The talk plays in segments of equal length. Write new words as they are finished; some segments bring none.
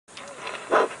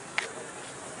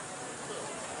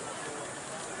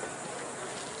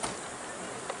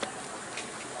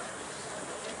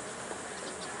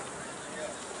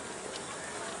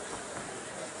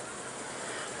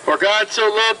For God so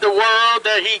loved the world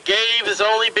that he gave his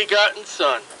only begotten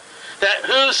Son, that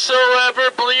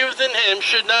whosoever believeth in him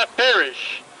should not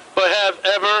perish, but have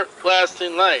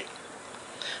everlasting life.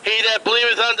 He that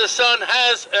believeth on the Son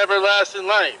has everlasting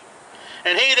life.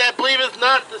 And he that believeth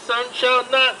not the Son shall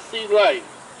not see life,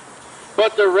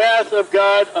 but the wrath of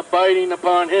God abiding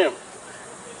upon him.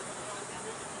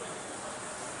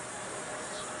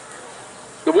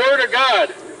 The Word of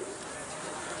God,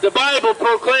 the Bible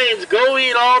proclaims, go ye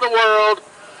in all the world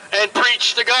and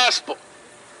preach the gospel.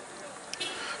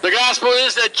 The gospel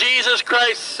is that Jesus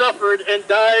Christ suffered and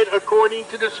died according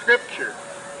to the Scripture.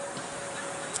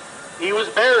 He was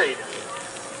buried,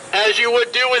 as you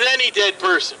would do with any dead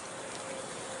person.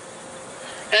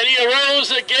 And he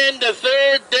arose again the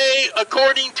third day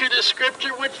according to the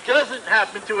Scripture, which doesn't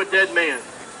happen to a dead man.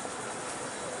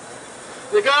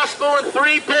 The gospel in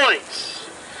 3 points: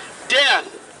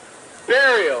 death,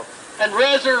 burial, and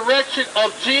resurrection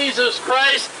of Jesus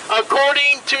Christ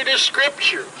according to the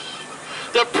Scriptures.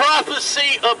 The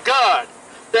prophecy of God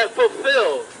that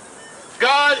fulfilled.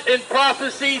 God in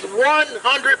prophecies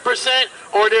 100%,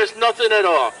 or there's nothing at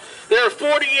all. There are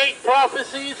 48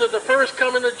 prophecies of the first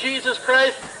coming of Jesus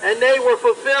Christ, and they were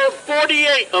fulfilled,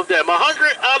 48 of them,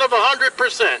 100 out of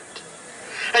 100%.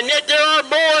 And yet there are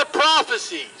more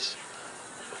prophecies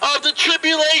of the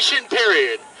tribulation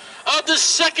period, of the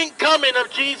second coming of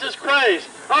Jesus Christ,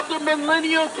 of the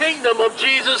millennial kingdom of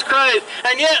Jesus Christ,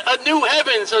 and yet a new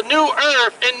heavens, a new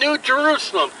earth, and new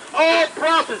Jerusalem. All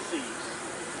prophecies.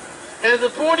 And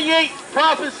the 48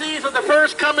 prophecies of the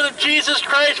first coming of Jesus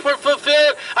Christ were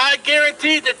fulfilled. I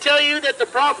guarantee to tell you that the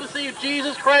prophecy of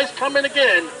Jesus Christ coming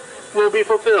again will be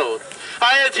fulfilled.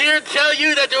 I am here to tell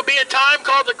you that there will be a time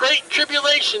called the Great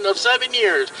Tribulation of 7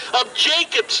 years, of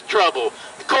Jacob's trouble,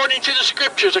 according to the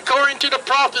Scriptures, according to the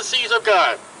prophecies of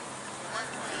God.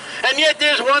 And yet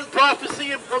there's one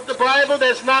prophecy of the Bible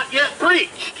that's not yet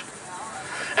preached.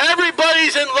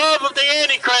 Everybody's in love with the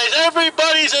Antichrist.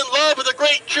 Everybody's in love with the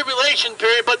Great Tribulation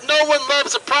period, but no one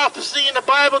loves the prophecy in the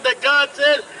Bible that God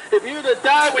said, if you to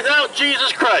die without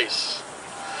Jesus Christ,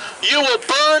 you will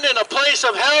burn in a place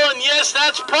of hell, and yes,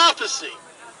 that's prophecy.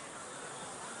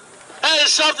 That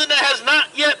is something that has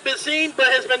not yet been seen, but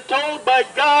has been told by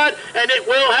God, and it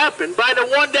will happen by the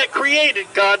one that created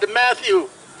God, to Matthew.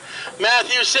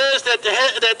 Matthew says that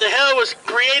the hell was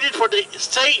created for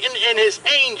Satan and his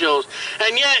angels.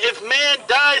 And yet, if man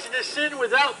dies in his sin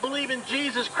without believing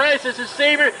Jesus Christ as his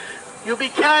Savior, you'll be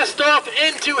cast off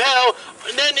into hell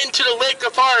and then into the lake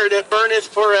of fire that burneth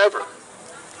forever.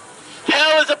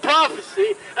 Hell is a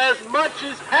prophecy as much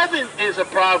as heaven is a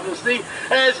prophecy,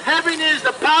 as heaven is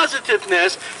the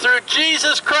positiveness through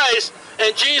Jesus Christ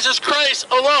and Jesus Christ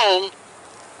alone.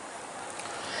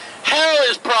 Hell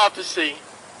is prophecy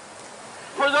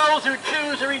for those who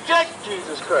choose to reject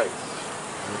Jesus Christ.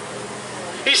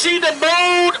 You see, the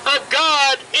mode of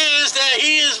God is that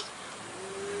he is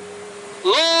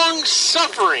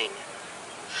long-suffering.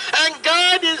 And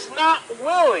God is not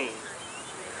willing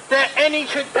that any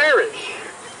should perish.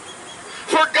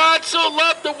 For God so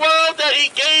loved the world that he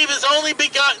gave his only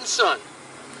begotten Son,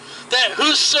 that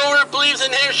whosoever believes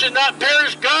in him should not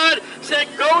perish. God said,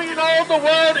 go in all the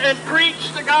world and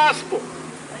preach the gospel.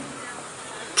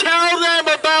 Tell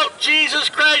them about Jesus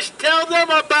Christ. Tell them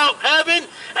about heaven,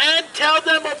 and tell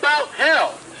them about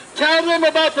hell. Tell them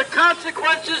about the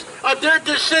consequences of their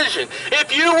decision.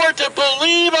 If you were to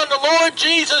believe on the Lord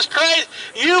Jesus Christ,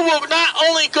 you will not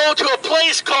only go to a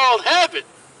place called heaven,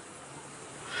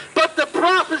 but the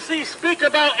prophecies speak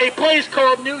about a place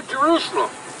called New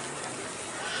Jerusalem.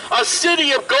 A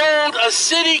city of gold, a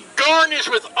city garnished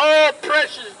with all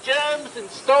precious gems and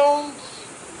stones.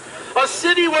 A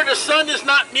city where the sun is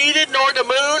not needed, nor the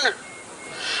moon.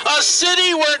 A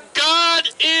city where God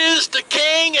is the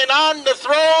King and on the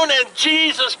throne, and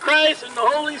Jesus Christ and the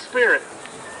Holy Spirit.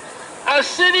 A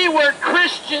city where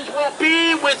Christians will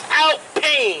be without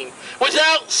pain,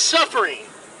 without suffering.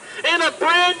 In a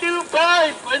brand new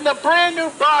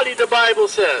body, the Bible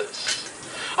says.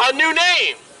 A new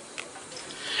name.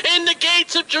 In the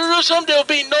gates of Jerusalem, there will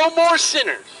be no more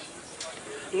sinners.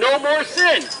 No more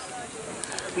sin.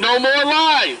 No more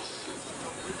lies.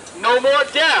 No more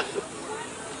death.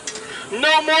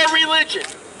 No more religion.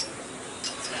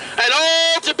 And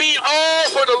all to be all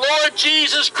for the Lord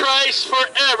Jesus Christ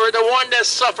forever, the one that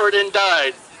suffered and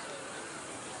died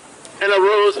and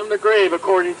arose from the grave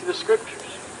according to the Scriptures.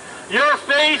 Your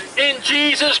faith in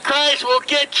Jesus Christ will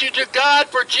get you to God,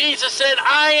 for Jesus said,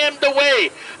 I am the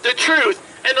way, the truth,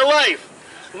 and the life.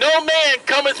 No man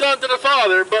cometh unto the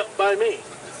Father but by me.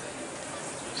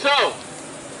 So,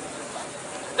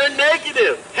 the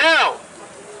negative, hell.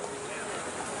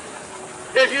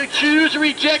 If you choose to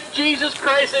reject Jesus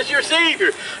Christ as your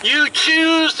Savior, you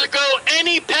choose to go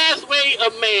any pathway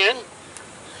of man,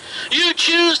 you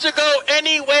choose to go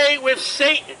any way with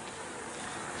Satan.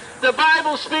 The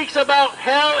Bible speaks about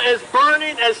hell as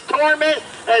burning, as torment,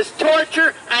 as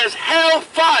torture, as hell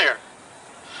fire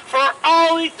for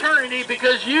all eternity,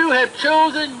 because you have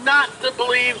chosen not to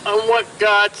believe on what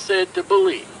God said to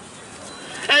believe.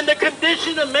 And the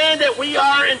condition of man that we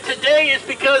are in today is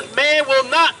because man will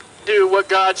not do what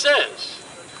God says.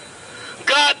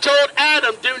 God told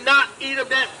Adam, do not eat of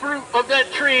that fruit of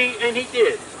that tree, and he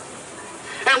did.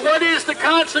 And what is the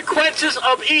consequences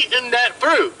of eating that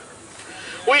fruit?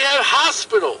 We have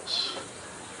hospitals.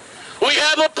 We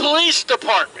have a police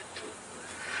department.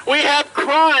 We have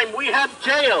crime. We have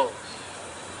jails.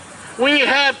 We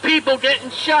have people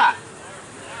getting shot.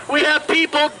 We have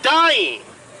people dying.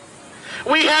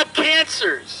 We have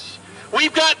cancers.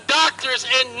 We've got doctors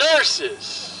and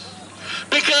nurses.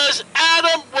 Because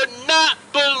Adam would not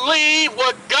believe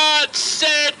what God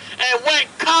said and went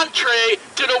contrary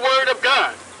to the Word of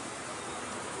God.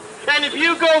 And if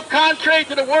you go contrary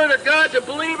to the Word of God to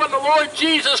believe on the Lord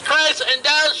Jesus Christ and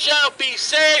thou shalt be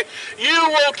saved, you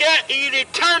will get an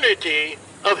eternity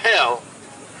of hell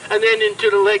and then into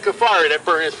the lake of fire that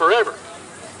burneth forever.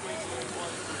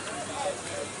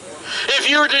 If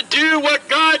you were to do what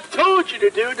God told you to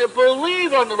do, to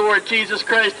believe on the Lord Jesus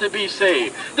Christ to be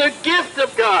saved, the gift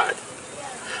of God,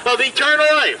 of eternal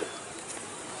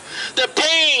life, the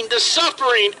pain, the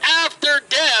suffering after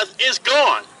death is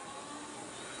gone.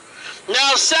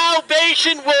 Now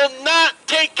salvation will not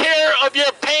take care of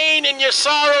your pain and your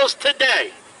sorrows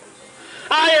today.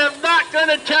 I am not going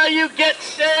to tell you get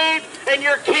saved and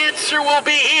your cancer will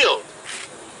be healed.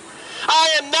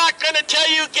 I am not going to tell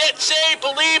you get saved,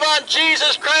 believe on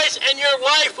Jesus Christ, and your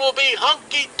life will be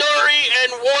hunky-dory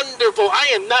and wonderful. I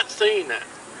am not saying that.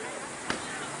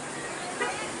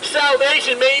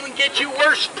 Salvation may even get you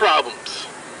worse problems.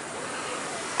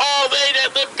 All they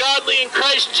that live godly in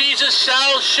Christ Jesus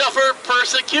shall suffer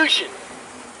persecution.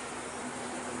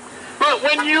 But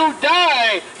when you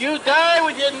die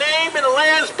with your name in the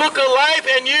Lamb's Book of Life,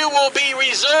 and you will be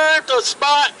reserved a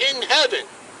spot in heaven,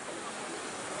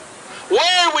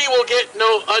 where we will get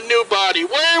a new body,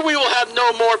 where we will have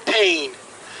no more pain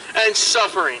and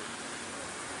suffering,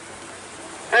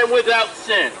 and without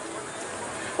sin,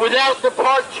 without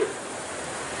departure.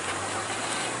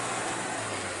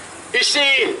 You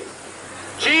see,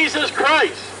 Jesus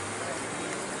Christ,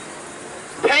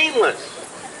 painless.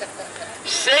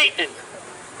 Satan,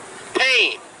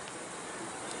 pain.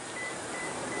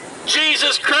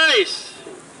 Jesus Christ,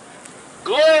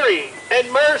 glory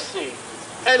and mercy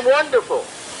and wonderful.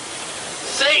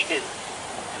 Satan,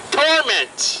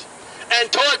 torment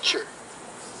and torture.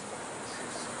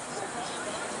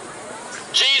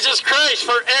 Jesus Christ,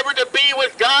 forever to be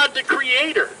with God the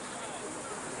Creator.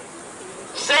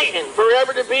 Satan,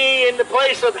 forever to be in the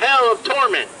place of hell of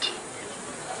torment.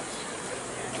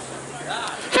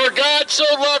 For God so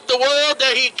loved the world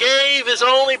that he gave his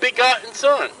only begotten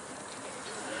Son,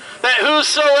 that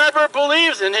whosoever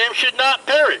believes in him should not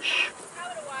perish.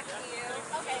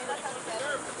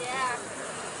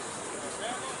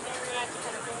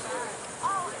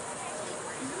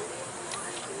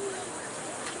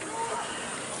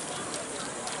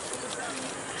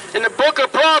 In the book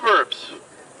of Proverbs,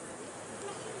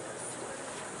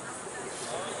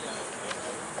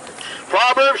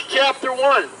 Proverbs chapter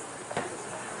 1,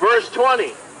 verse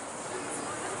 20.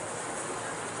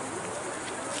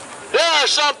 There are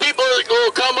some people that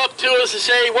will come up to us and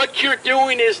say, what you're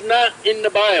doing is not in the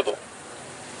Bible.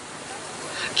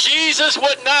 Jesus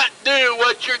would not do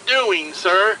what you're doing,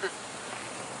 sir.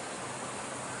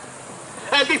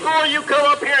 And before you come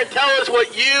up here and tell us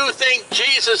what you think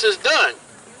Jesus has done,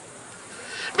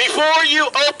 before you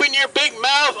open your big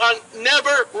mouth on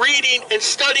never reading and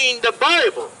studying the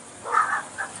Bible,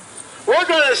 we're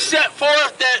going to set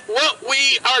forth that what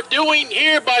we are doing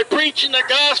here by preaching the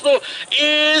gospel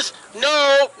is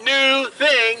no new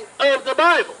thing of the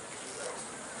Bible.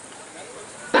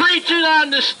 Preaching on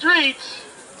the streets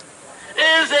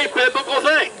is a biblical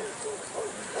thing.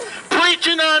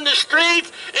 Preaching on the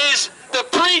streets is the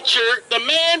preacher, the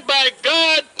man by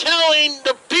God, telling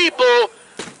the people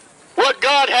what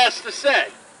God has to say.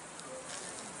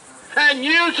 And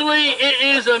usually it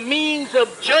is a means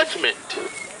of judgment.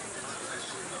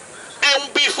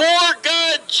 And before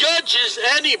God judges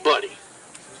anybody,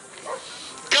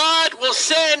 God will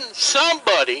send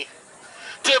somebody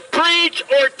to preach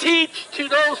or teach to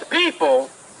those people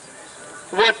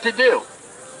what to do.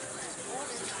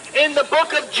 In the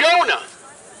book of Jonah,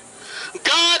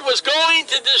 God was going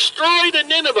to destroy the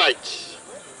Ninevites.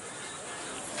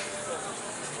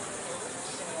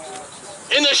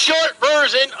 In the short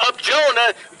version of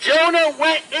Jonah, Jonah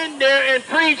went in there and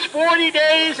preached 40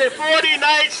 days and 40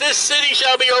 nights, this city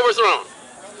shall be overthrown.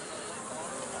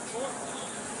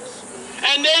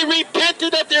 And they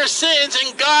repented of their sins,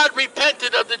 and God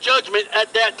repented of the judgment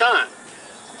at that time.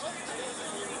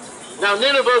 Now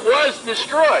Nineveh was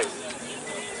destroyed.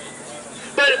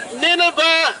 But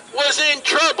Nineveh was in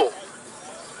trouble.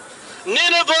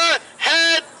 Nineveh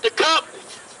had the cup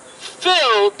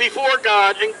filled before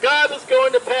God, and God was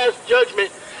going to pass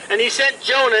judgment, and he sent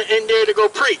Jonah in there to go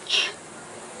preach.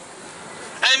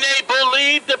 And they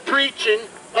believed the preaching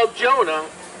of Jonah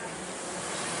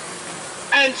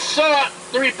and sought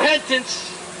the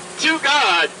repentance to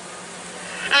God,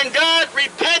 and God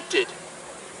repented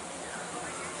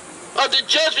of the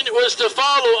judgment that was to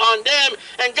follow on them.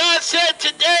 And God said,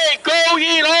 today, go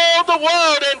ye in all the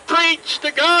world and preach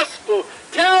the gospel.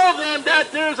 Tell them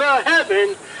that there's a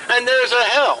heaven and there's a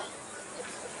hell.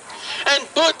 And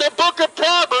the book of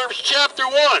Proverbs, chapter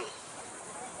 1.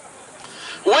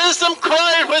 Wisdom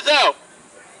crieth without.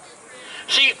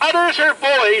 She utters her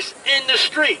voice in the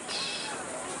streets.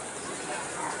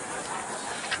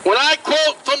 When I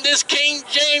quote from this King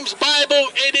James Bible,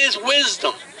 it is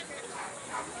wisdom.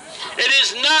 It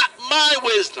is not my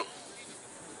wisdom.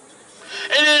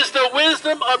 It is the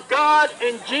wisdom of God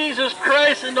and Jesus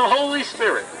Christ and the Holy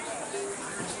Spirit.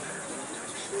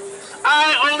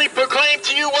 I only proclaim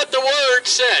to you what the words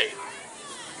say.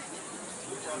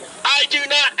 I do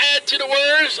not add to the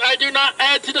words. I do not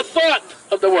add to the thought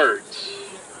of the words.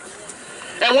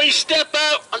 And we step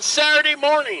out on Saturday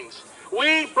mornings.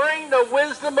 We bring the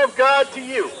wisdom of God to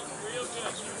you.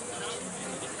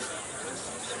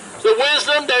 The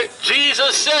wisdom that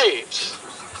Jesus saves.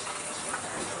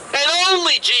 And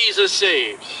only Jesus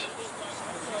saves.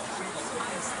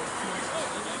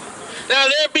 Now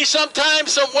there be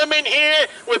sometimes some women here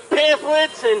with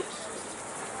pamphlets and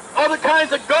other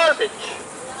kinds of garbage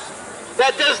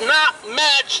that does not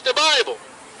match the Bible.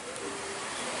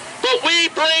 But we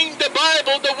bring the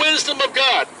Bible, the wisdom of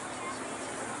God.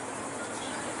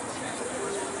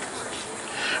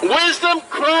 Wisdom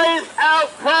cries out,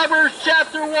 Proverbs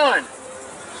chapter 1,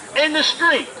 in the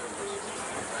street.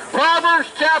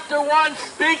 Proverbs chapter 1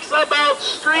 speaks about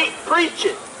street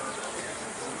preaching.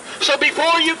 So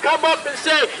before you come up and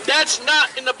say, that's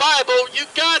not in the Bible, you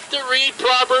got to read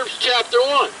Proverbs chapter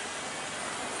 1.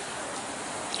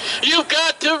 You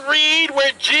got to read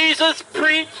where Jesus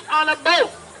preached on a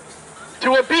boat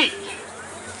to a beach.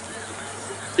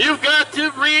 You got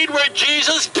to read where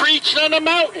Jesus preached on a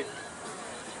mountain.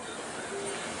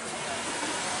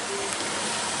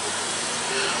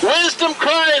 Wisdom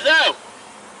cries out.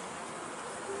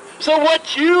 So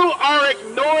what you are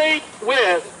annoyed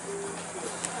with,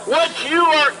 what you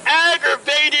are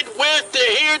aggravated with to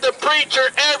hear the preacher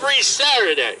every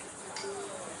Saturday,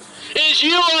 is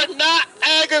you are not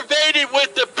aggravated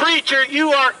with the preacher,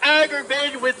 you are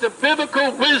aggravated with the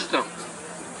biblical wisdom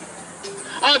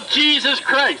of Jesus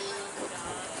Christ.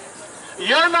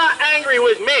 You're not angry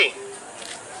with me.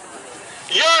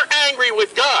 You're angry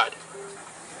with God.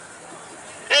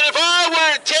 And if I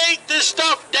were to take this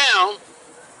stuff down,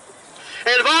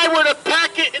 and if I were to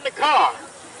pack it in the car,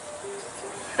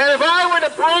 and if I were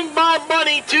to bring my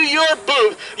money to your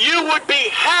booth, you would be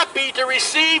happy to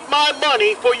receive my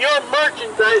money for your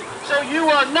merchandise, so you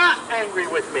are not angry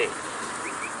with me.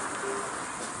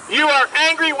 You are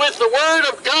angry with the Word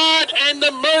of God and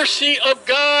the mercy of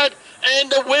God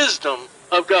and the wisdom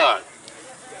of God.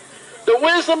 The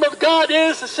wisdom of God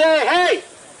is to say, hey,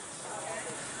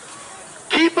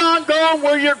 keep on going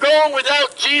where you're going.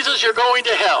 Without Jesus, you're going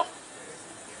to hell.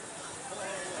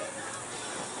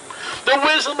 The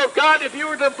wisdom of God, if you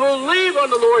were to believe on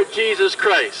the Lord Jesus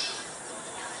Christ,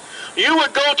 you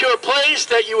would go to a place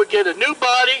that you would get a new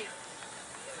body,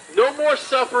 no more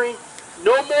suffering,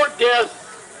 no more death,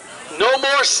 no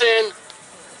more sin.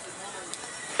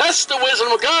 That's the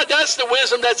wisdom of God. That's the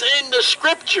wisdom that's in the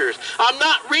Scriptures. I'm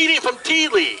not reading from tea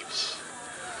leaves.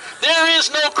 There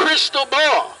is no crystal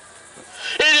ball.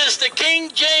 It is the King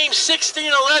James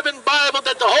 1611 Bible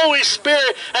that the Holy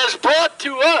Spirit has brought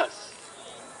to us,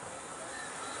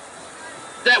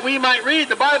 that we might read.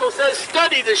 The Bible says,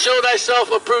 study to show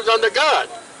thyself approved unto God.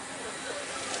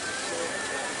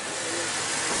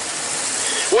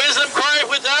 Wisdom crieth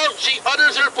without, she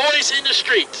utters her voice in the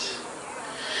streets.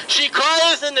 She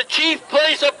crieth in the chief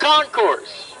place of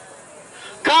concourse.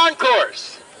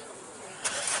 Concourse.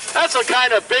 That's a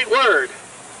kind of big word.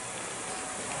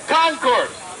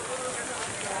 Concourse.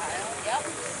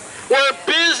 Where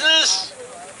business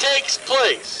takes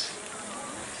place.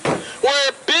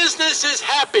 Where business is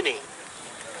happening.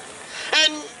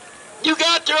 And you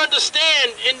got to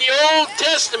understand, in the Old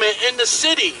Testament, in the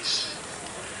cities,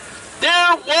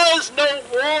 there was no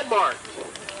Walmart.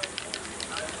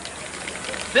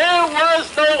 There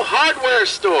was no hardware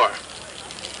store.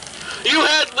 You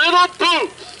had little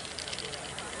booths.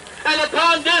 And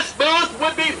upon this booth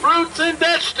would be fruits and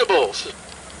vegetables.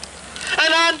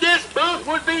 And on this booth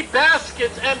would be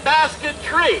baskets and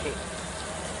basketry.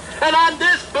 And on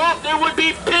this booth there would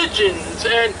be pigeons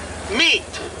and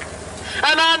meat.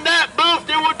 And on that booth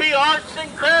there would be arts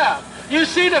and crafts. You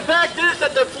see, the fact is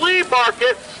that the flea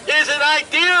market is an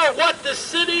idea of what the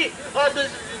city of the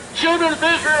children of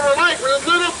Israel were like, with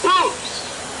little booths,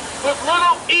 with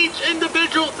little each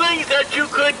individual things that you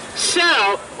could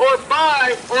sell or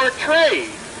buy or trade.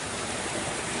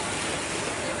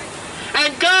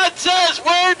 And God says,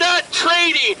 where that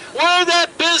trading, where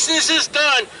that business is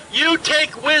done, you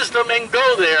take wisdom and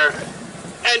go there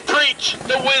and preach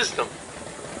the wisdom.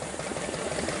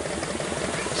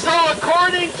 So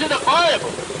according to the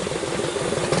Bible,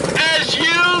 as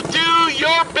you do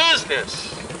your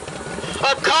business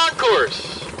of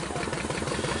concourse,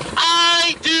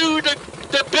 I do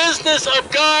the business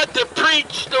of God to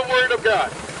preach the Word of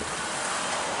God.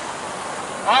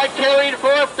 I carried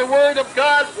forth the Word of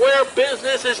God where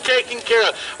business is taken care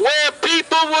of, where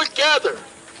people would gather.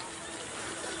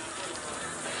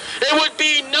 It would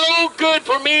be no good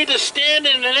for me to stand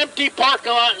in an empty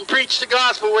parking lot and preach the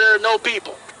gospel where there are no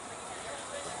people.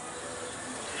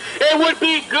 It would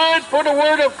be good for the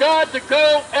Word of God to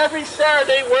go every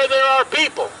Saturday where there are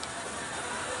people,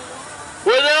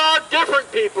 where there are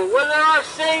different people, where there are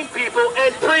same people,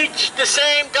 and preach the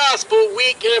same gospel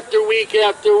week after week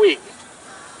after week.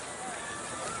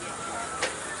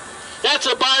 That's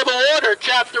a Bible order,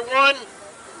 chapter 1,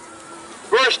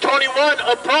 verse 21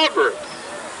 of Proverbs.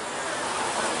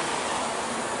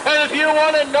 And if you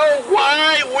want to know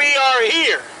why we are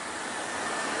here,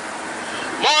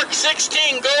 Mark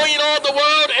 16, go ye in all the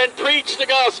world and preach the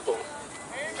gospel.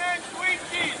 Amen, sweet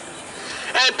Jesus.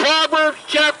 And Proverbs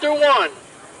chapter 1,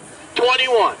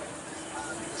 21.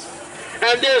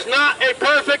 And there's not a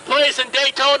perfect place in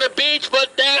Daytona Beach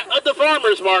but that of the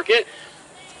farmer's market,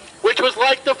 which was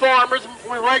like the farmers,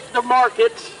 like the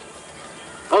markets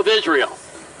of Israel.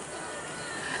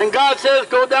 And God says,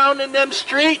 go down in them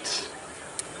streets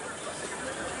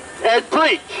and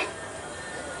preach.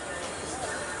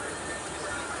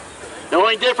 The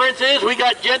only difference is we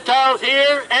got Gentiles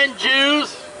here and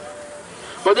Jews,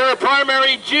 but there are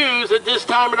primary Jews at this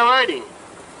time of the writing.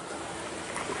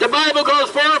 The Bible goes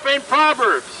forth in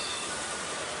Proverbs.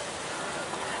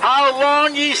 How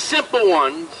long, ye simple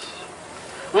ones,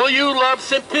 will you love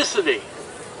simplicity?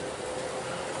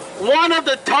 One of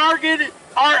the target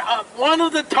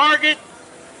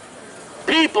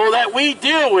people that we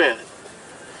deal with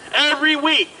every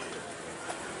week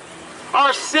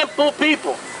are simple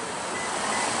people.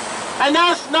 And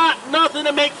that's not nothing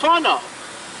to make fun of.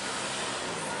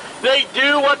 They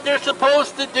do what they're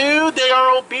supposed to do. They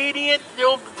are obedient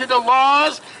to the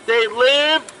laws. They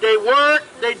live, they work,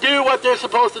 they do what they're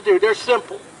supposed to do. They're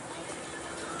simple.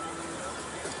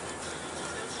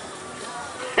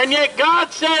 And yet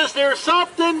God says there's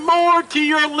something more to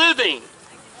your living.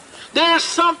 There's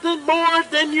something more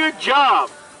than your job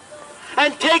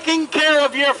and taking care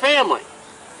of your family.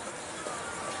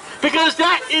 Because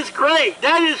that is great.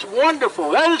 That is wonderful.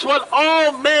 That is what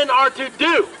all men are to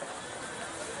do.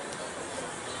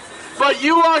 But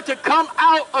you are to come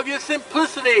out of your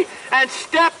simplicity and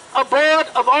step abroad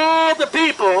of all the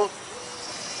people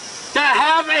that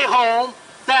have a home,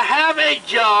 that have a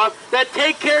job, that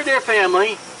take care of their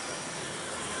family.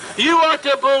 You are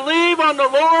to believe on the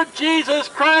Lord Jesus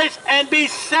Christ and be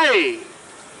saved.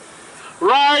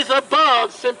 Rise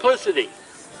above simplicity.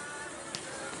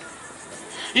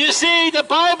 You see, the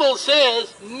Bible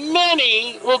says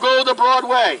many will go the broad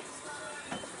way,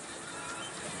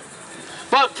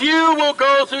 but few will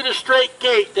go through the straight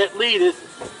gate that leadeth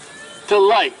to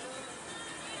life.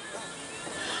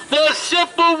 The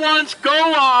simple ones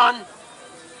go on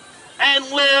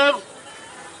and live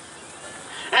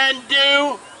and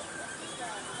do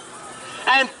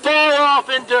and fall off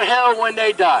into hell when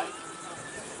they die.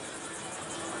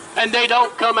 And they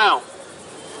don't come out.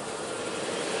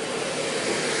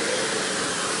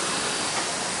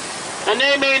 And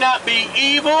they may not be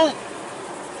evil.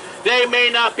 They may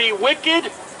not be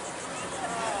wicked.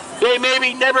 They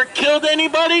maybe never killed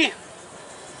anybody.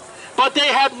 But they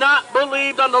have not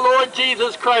believed on the Lord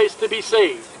Jesus Christ to be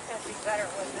saved.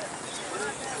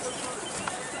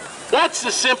 That's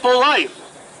the simple life.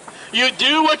 You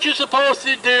do what you're supposed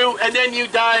to do, and then you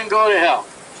die and go to hell.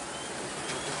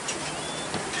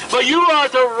 But you are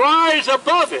to rise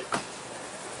above it.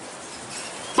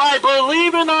 by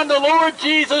believing on the Lord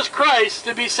Jesus Christ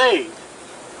to be saved.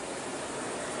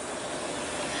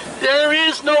 There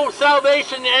is no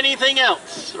salvation in anything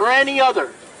else or any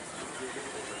other.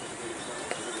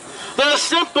 The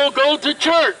simple go to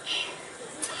church.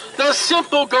 The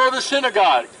simple go to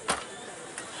synagogue.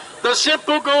 The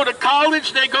simple go to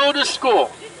college, they go to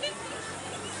school.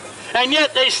 And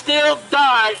yet they still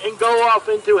die and go off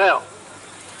into hell.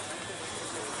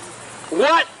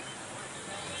 What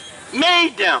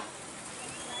made them?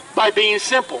 By being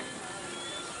simple.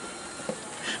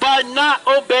 By not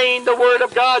obeying the Word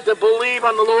of God to believe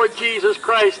on the Lord Jesus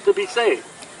Christ to be saved.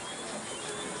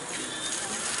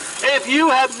 If you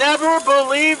have never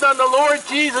believed on the Lord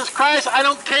Jesus Christ, I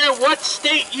don't care what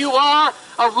state you are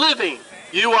of living,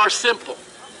 you are simple.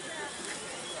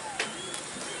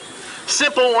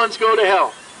 Simple ones go to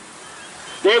hell.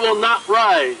 They will not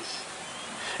rise.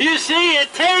 You see,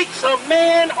 it takes a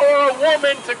man or a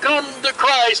woman to come to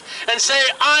Christ and say,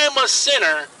 I am a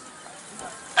sinner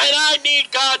and I need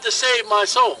God to save my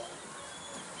soul.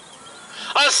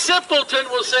 A simpleton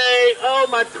will say, oh,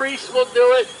 my priest will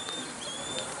do it.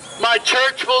 My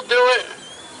church will do it.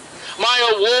 My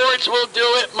awards will do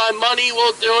it. My money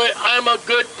will do it. I'm a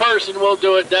good person will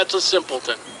do it. That's a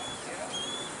simpleton.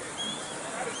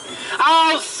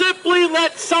 I'll simply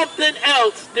let something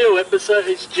else do it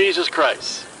besides Jesus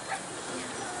Christ.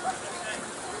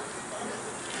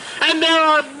 And there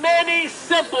are many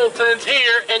simpletons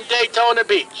here in Daytona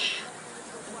Beach.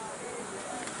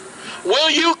 Will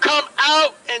you come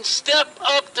out and step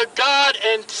up to God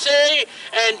and say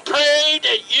and pray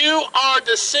that you are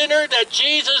the sinner that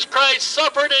Jesus Christ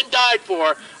suffered and died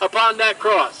for upon that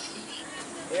cross?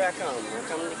 Here I come. I'm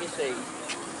coming to get saved.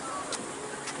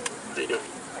 They do.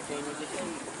 I came to get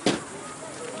saved.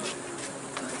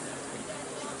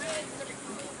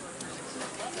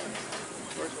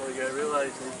 First of all, you gotta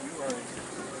realize that you are.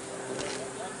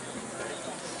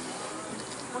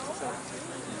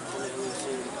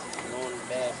 Going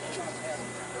bad.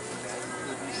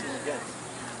 You sin again.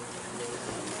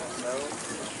 So,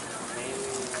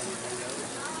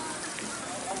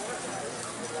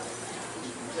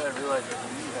 You gotta realize that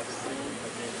you have sinned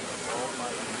against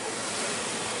Almighty.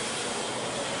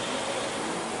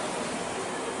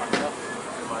 Are nothing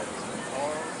the Bible says.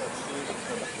 All that sin is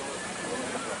come short of the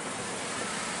glory of God.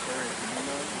 There is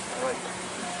none right.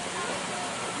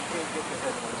 You can't get to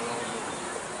heaven on your own.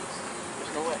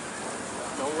 There's no way.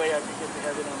 No way I can get to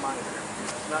heaven on my own.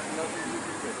 It's not nothing you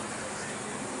can do.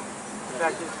 In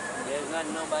fact, there's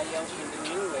nothing nobody else can do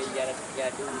anyway. You gotta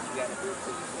do what you gotta do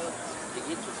for yourself to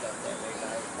get yourself that way,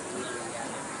 guys.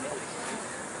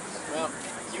 well,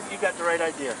 you got the right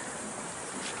idea.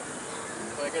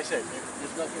 Like I said,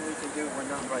 there's nothing we can do. We're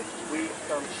not righteous. We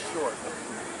come short of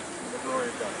the glory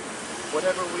of God.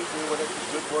 Whatever we do, whatever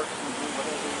good works we do,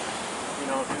 whatever,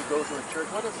 if you go to a church,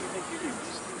 whatever you think you do,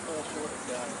 you still fall short of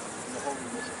God and the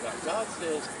holiness of God. God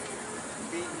says,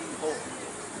 be ye holy,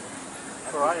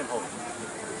 for I am holy.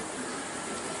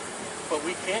 But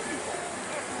we can't be holy.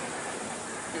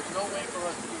 There's no way for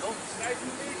us to be holy.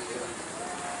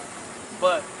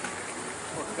 But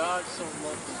for God so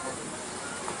loved the world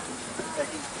that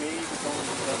he gave his only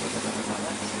begotten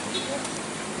Son.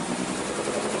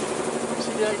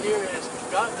 See, the idea is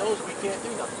God knows we can't do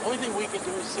nothing. The only thing we can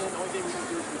do is sin. The only thing we can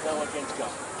do is rebel against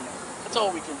God. That's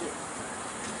all we can do.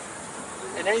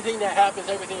 And anything that happens,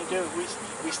 everything we do,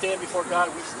 we stand before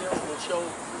God, we still will show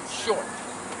short.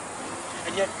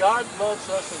 And yet God loves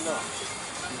us enough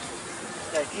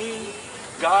that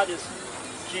God is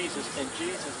Jesus, and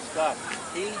Jesus is God.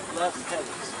 He left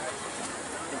heaven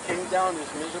and came down this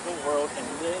miserable world and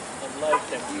lived a life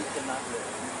that we cannot live.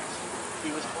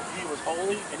 He was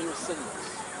holy and he was sinless.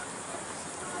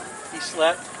 He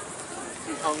slept,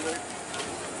 he hungered,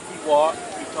 he walked,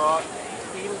 he talked,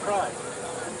 he even cried.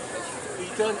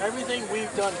 He's done everything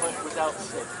we've done but without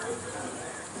sin.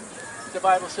 The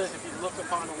Bible says if you look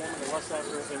upon a woman and lust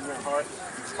after her in your heart,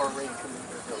 it's already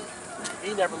committed adultery.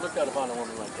 He never looked out upon a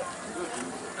woman like that.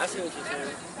 I see what you're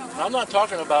saying. And I'm not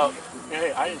talking about,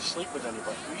 hey, I didn't sleep with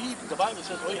anybody. The Bible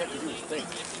says all you have to do is think.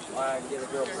 Or I get a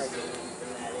girl pregnant and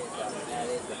that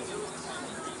is.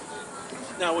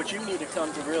 Now, what you need to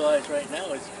come to realize right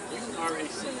now is you are a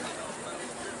sinner.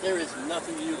 There is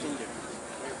nothing you can do.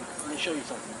 Let me show you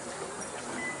something.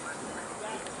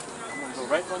 I'm going to go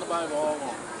right from the Bible all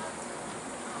along.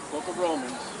 Book of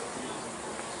Romans,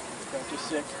 chapter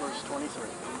 6, verse 23.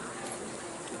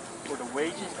 For the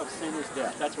wages of sin is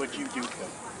death. That's what you do, Phil.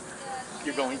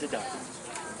 You're going to die.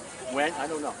 When? I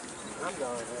don't know. I'm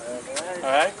going to.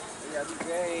 All right? Yeah, be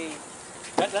great.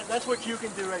 That's what you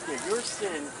can do right there. Your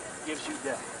sin gives you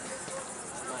death.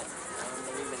 I don't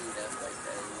believe in death like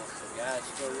that. got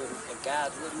to go with me. If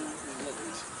God's with me, He's with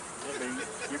me. Yeah,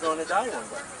 but you're going to die one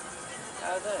day.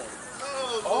 How's that?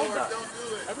 All die.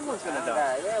 Everyone's going to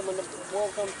die. Yeah, when the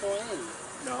world comes to an end.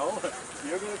 No,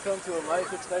 you're going to come to a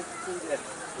life expectancy that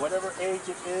whatever age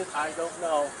it is, I don't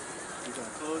know. You're going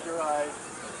to close your eyes,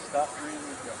 stop breathing,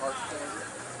 your heart's going to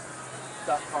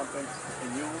stop pumping,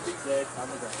 and you will be dead on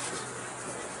the ground.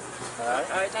 All right?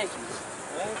 All right, thank you.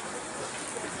 All right?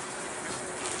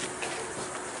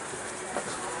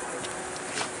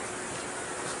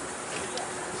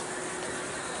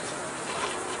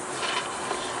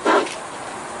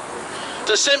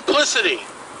 The simplicity.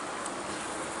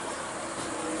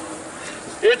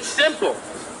 It's simple.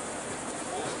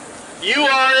 You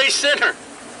are a sinner.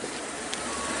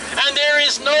 And there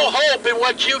is no hope in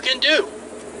what you can do.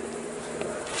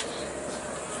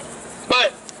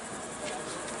 But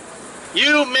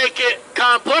you make it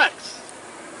complex.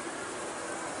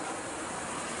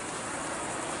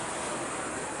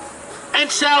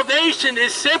 And salvation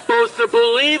is simple. It's to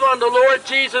believe on the Lord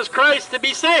Jesus Christ to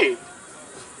be saved.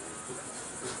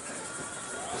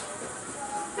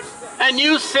 And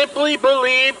you simply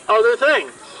believe other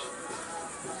things.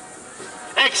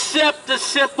 Accept the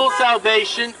simple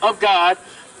salvation of God,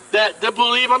 that to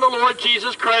believe on the Lord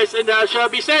Jesus Christ and thou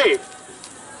shalt be saved.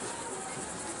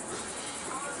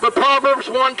 But Proverbs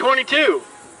 1:22.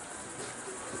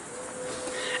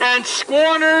 And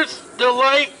scorners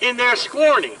delight in their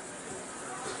scorning.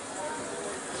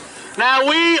 Now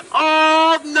we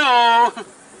all know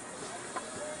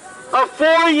of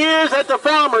 4 years at the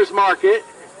farmer's market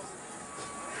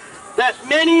that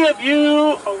many of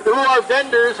you who are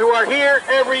vendors who are here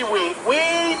every week, we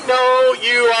know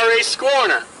you are a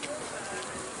scorner.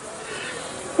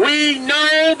 We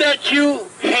know that you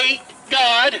hate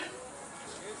God,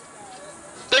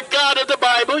 the God of the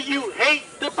Bible. You hate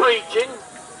the preaching.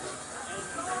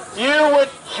 You would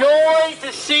joy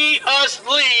to see us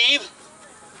leave.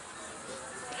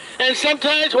 And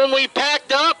sometimes when we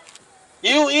packed up,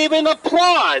 you even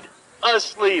applaud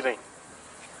us leaving.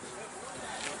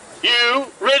 You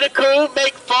ridicule,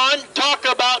 make fun, talk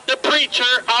about the preacher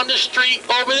on the street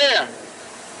over there.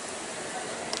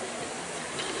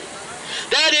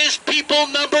 That is people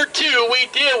number 2 we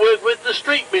deal with the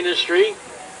street ministry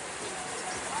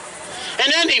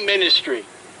and any ministry.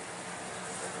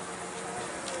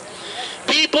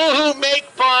 People who make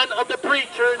fun of the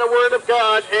preacher and the Word of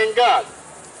God and God.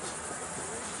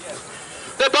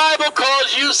 The Bible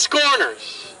calls you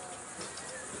scorners.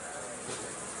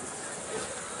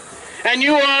 And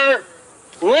you are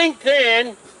linked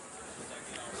in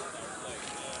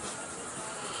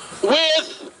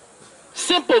with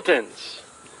simpletons.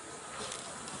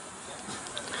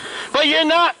 But you're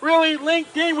not really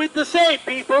linked in with the saved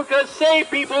people, because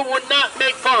saved people would not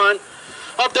make fun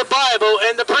of the Bible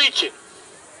and the preaching.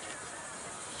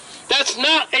 That's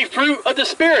not a fruit of the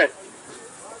Spirit.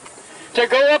 To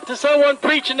go up to someone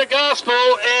preaching the gospel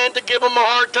and to give them a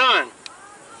hard time.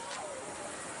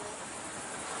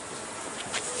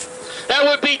 That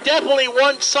would be definitely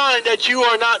one sign that you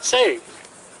are not saved.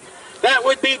 That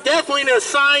would be definitely a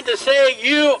sign to say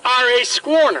you are a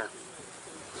scorner.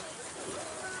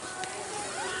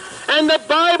 And the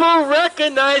Bible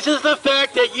recognizes the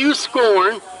fact that you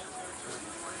scorn.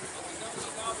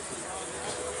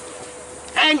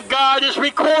 And God is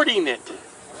recording it.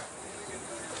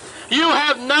 You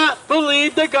have not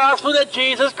believed the gospel that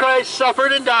Jesus Christ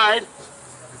suffered and died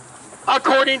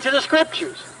according to the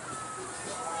Scriptures.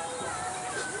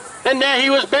 And that he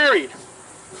was buried.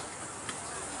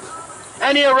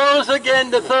 And he arose again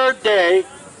the 3rd day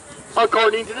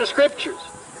according to the Scriptures.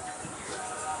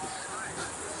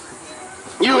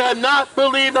 You have not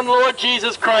believed on the Lord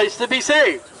Jesus Christ to be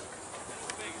saved.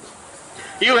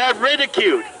 You have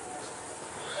ridiculed.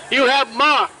 You have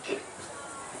mocked.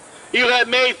 You have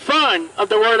made fun of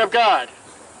the Word of God.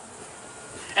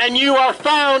 And you are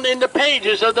found in the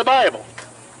pages of the Bible.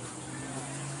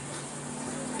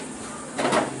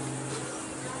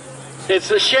 It's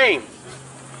a shame.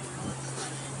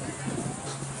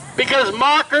 Because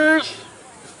mockers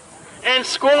and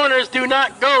scorners do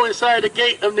not go inside the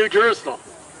gate of New Jerusalem.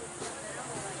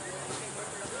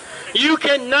 You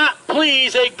cannot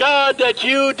please a God that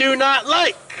you do not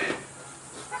like.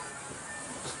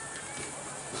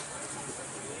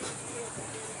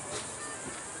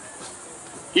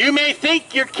 You may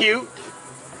think you're cute.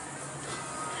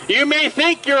 You may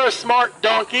think you're a smart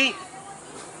donkey.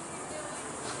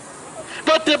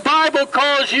 But the Bible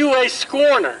calls you a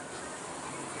scorner.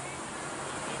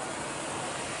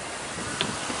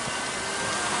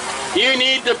 You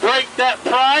need to break that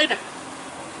pride.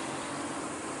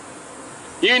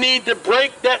 You need to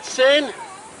break that sin.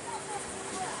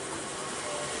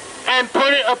 and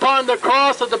put it upon the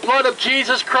cross of the blood of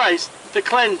Jesus Christ to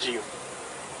cleanse you.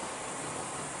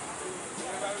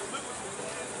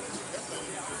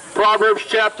 Proverbs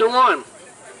chapter 1,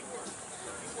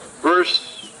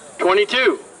 verse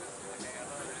 22.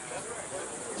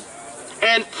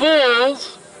 And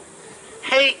fools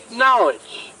hate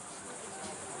knowledge.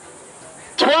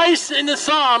 Twice in the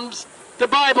Psalms, the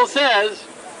Bible says,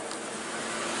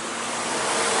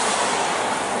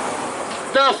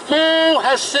 the fool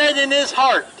has said in his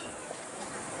heart,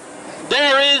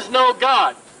 there is no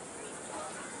God.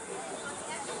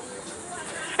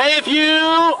 And if you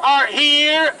are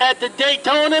here at the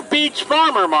Daytona Beach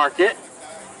Farmer Market,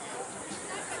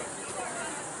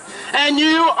 and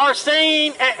you are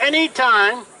saying at any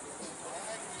time,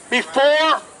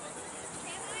 before,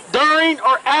 during,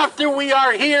 or after we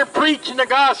are here preaching the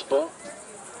gospel,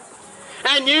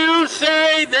 and you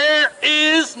say there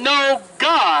is no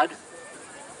God,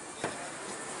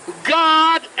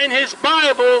 God and His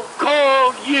Bible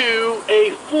call you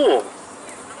a fool.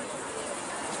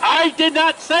 I did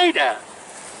not say that.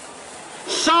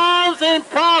 Psalms and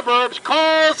Proverbs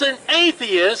calls an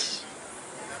atheist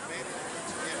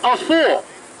a fool.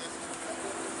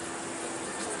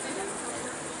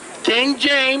 King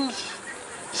James,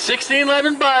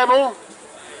 1611 Bible,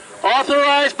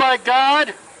 authorized by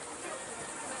God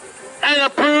and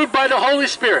approved by the Holy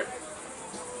Spirit.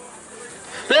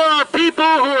 There are people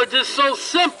who are just so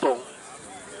simple,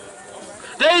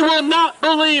 they will not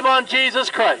believe on Jesus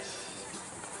Christ.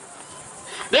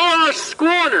 There are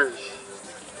scorners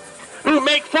who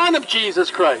make fun of Jesus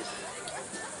Christ.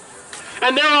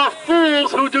 And there are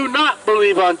fools who do not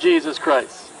believe on Jesus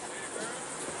Christ.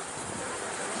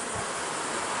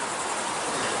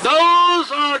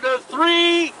 Those are the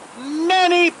three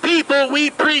many people we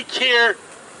preach here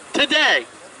today.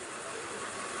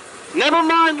 Never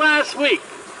mind last week.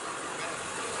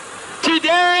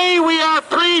 Today we are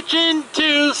preaching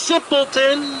to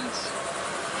simpletons.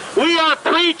 We are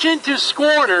preaching to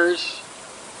scorners,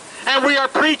 and we are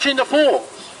preaching to fools.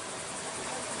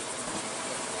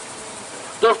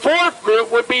 The fourth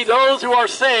group would be those who are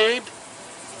saved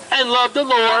and love the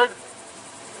Lord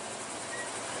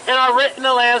and are written in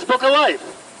the Lamb's Book of Life.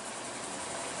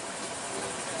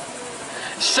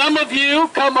 Some of you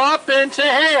come up and say,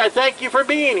 hey, I thank you for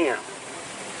being here.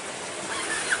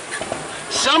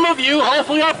 Some of you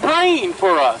hopefully are praying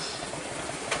for us.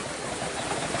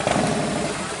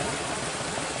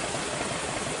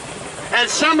 And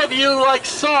some of you, like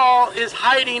Saul, is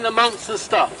hiding amongst the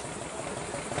stuff.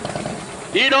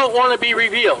 You don't want to be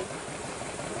revealed.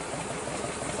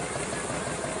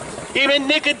 Even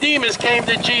Nicodemus came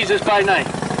to Jesus by night.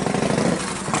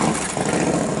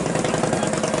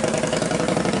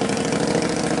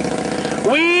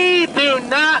 We do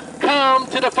not come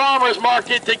to the farmer's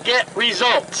market to get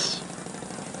results.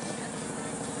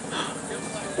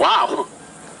 Wow.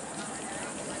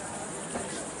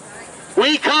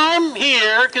 We come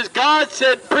here because God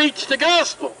said, preach the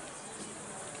gospel.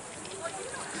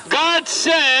 God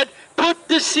said, put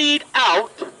the seed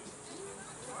out,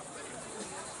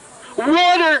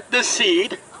 water the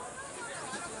seed,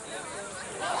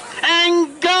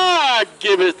 and God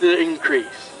giveth the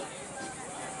increase.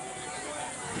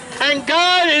 And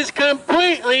God is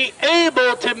completely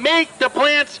able to make the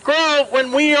plants grow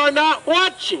when we are not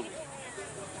watching.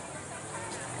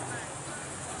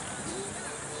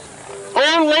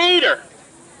 Or later.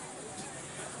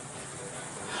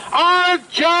 Our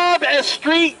job as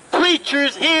street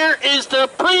preachers here is to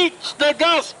preach the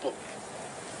gospel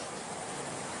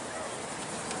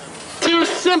to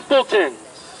simpletons,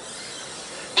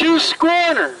 to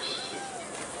scorners,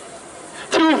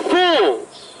 to fools,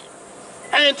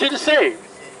 and to the saved.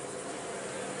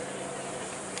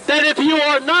 That if you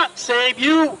are not saved,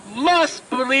 you must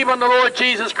believe on the Lord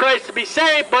Jesus Christ to be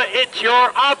saved, but it's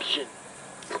your option.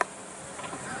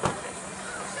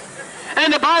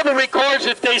 And the Bible records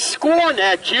if they scorn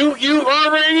at you, you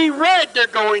already read they're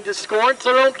going to scorn,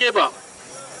 so don't give up.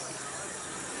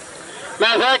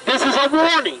 Matter of fact, this is a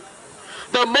warning.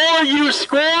 The more you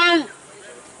scorn,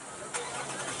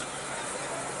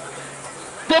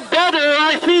 the better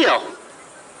I feel.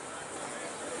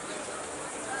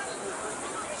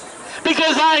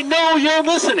 Because I know you're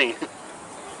listening.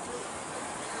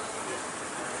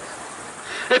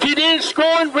 If you didn't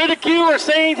scorn, ridicule, or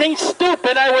say anything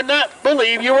stupid, I would not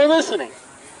believe you were listening.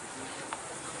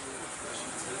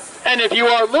 And if you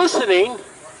are listening,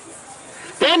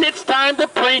 then it's time to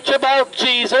preach about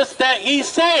Jesus, that He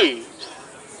saves.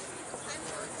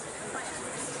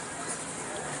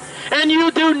 And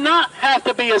you do not have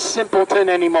to be a simpleton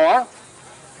anymore.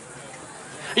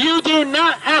 You do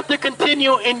not have to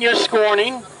continue in your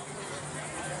scorning.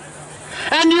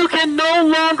 And you can no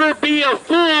longer be a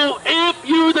fool if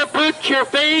you put your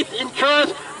faith and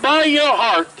trust by your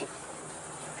heart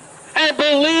and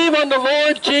believe on the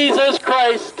Lord Jesus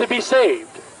Christ to be saved.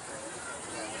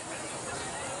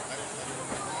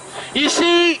 You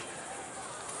see,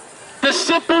 the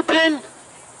simpleton,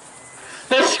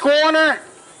 the scorner,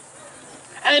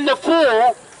 and the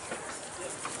fool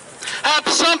have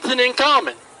something in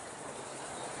common.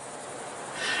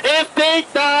 If they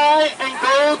die and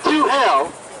go to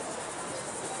hell,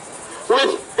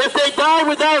 if they die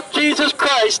without Jesus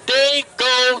Christ, they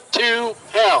go to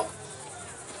hell.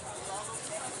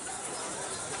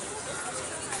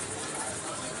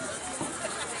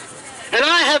 And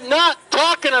I have not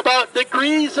talking about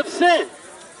degrees of sin.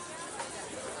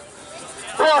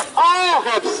 For all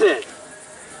have sinned.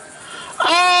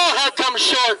 All have come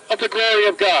short of the glory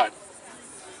of God.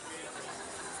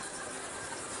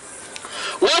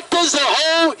 What does the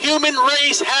whole human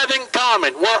race have in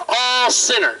common? We're all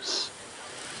sinners.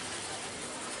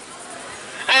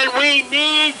 And we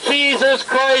need Jesus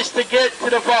Christ to get to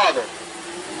the Father.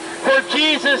 For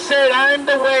Jesus said, I'm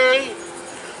the way,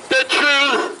 the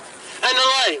truth, and the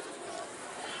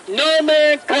life. No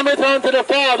man cometh unto the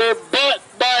Father but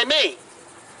by me.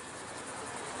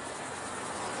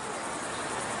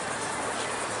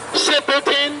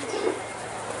 Simpletons,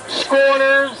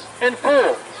 scorners, and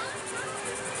fools.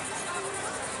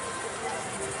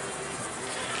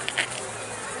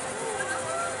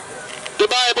 The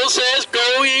Bible says,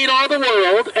 go ye in all the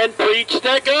world and preach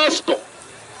the gospel.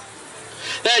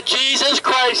 That Jesus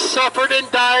Christ suffered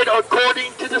and died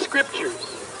according to the Scriptures.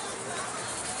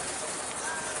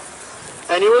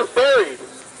 And he was buried.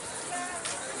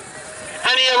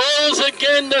 And he arose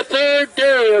again the third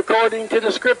day according to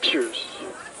the Scriptures.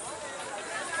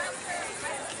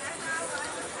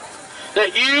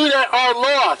 That you that are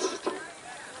lost,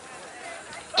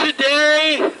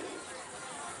 today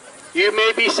you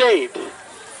may be saved.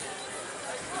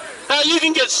 Now you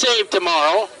can get saved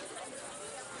tomorrow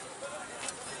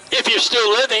if you're still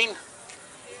living.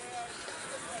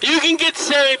 You can get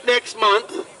saved next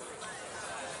month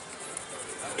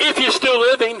if you're still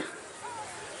living.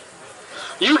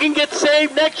 You can get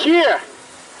saved next year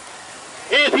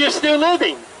if you're still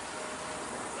living.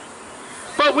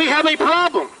 But we have a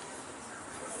problem.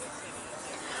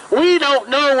 We don't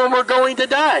know when we're going to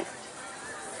die.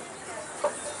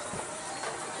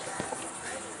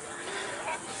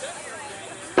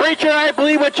 Preacher, I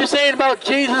believe what you're saying about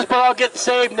Jesus, but I'll get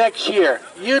saved next year.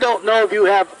 You don't know if you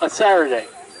have a Saturday.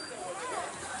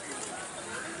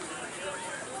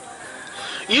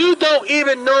 You don't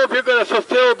even know if you're going to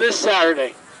fulfill this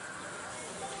Saturday.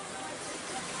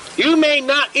 You may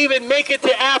not even make it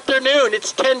to afternoon.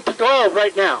 It's 10 to 12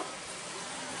 right now.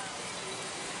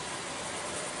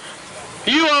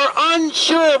 You are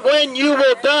unsure when you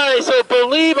will die, so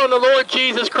believe on the Lord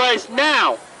Jesus Christ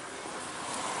now.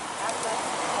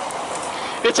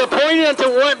 It's appointed unto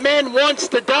what man wants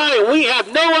to die. We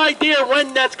have no idea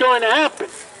when that's going to happen.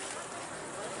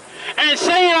 And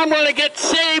saying I'm going to get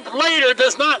saved later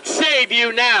does not save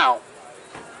you now.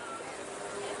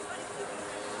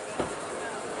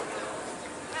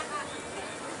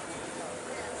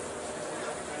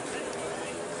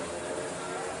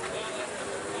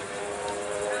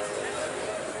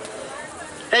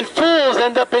 And fools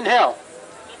end up in hell.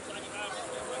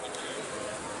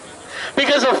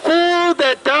 Because a fool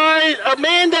that dies, a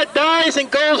man that dies and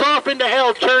goes off into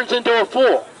hell turns into a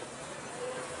fool.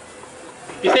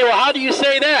 You say, well, how do you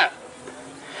say that?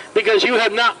 Because you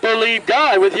have not believed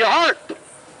God with your heart.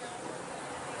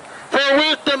 For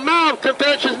with the mouth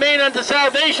confession is made unto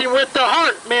salvation, with the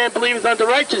heart man believes unto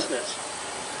righteousness.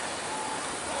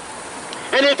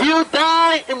 And if you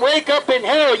die and wake up in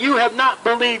hell, you have not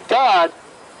believed God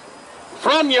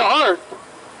from your heart.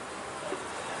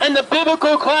 And the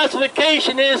biblical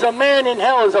classification is a man in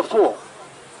hell is a fool.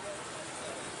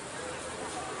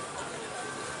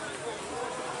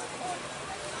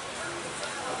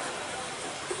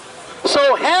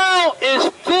 So hell is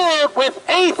filled with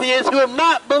atheists who have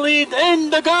not believed in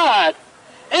the God,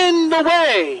 in the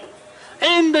way,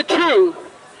 in the truth,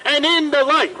 and in the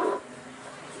life.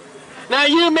 Now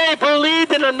you may believe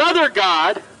in another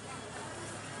God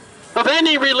of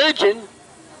any religion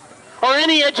or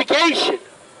any education.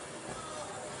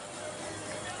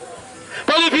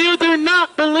 But if you do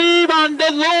not believe on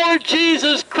the Lord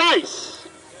Jesus Christ,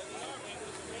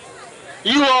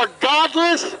 you are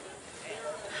godless,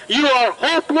 you are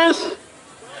hopeless,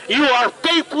 you are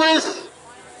faithless,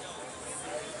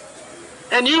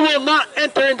 and you will not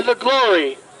enter into the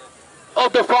glory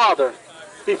of the Father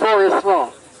before his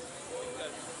throne.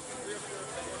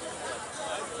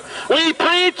 We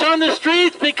preach on the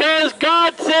streets because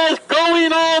God says, go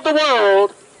in all the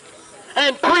world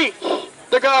and preach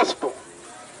the gospel.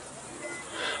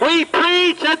 We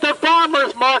preach at the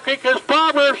farmer's market because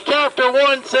Proverbs chapter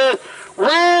 1 says,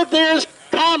 where there's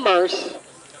commerce,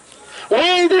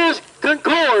 where there's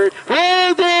concord,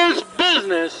 where there's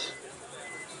business,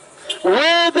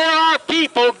 where there are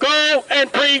people, go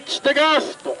and preach the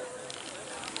gospel.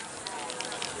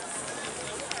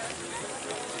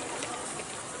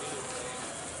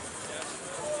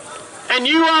 And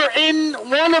you are in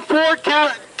one of four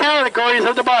categories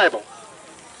of the Bible.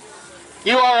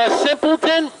 You are a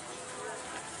simpleton.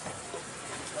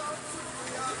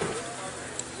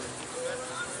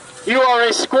 You are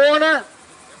a scorner.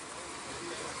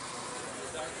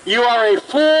 You are a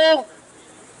fool.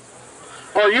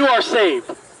 Or you are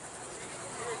saved.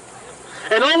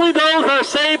 And only those who are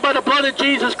saved by the blood of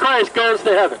Jesus Christ goes to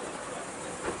heaven.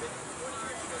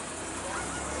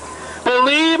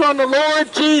 Believe on the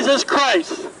Lord Jesus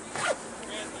Christ,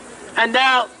 and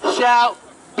thou shalt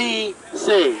be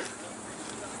saved.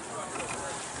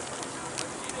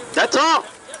 That's all.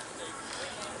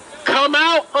 Come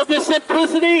out of your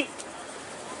simplicity.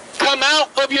 Come out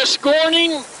of your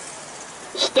scorning.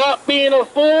 Stop being a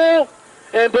fool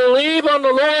and believe on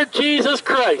the Lord Jesus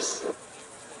Christ,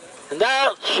 and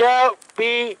thou shalt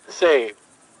be saved.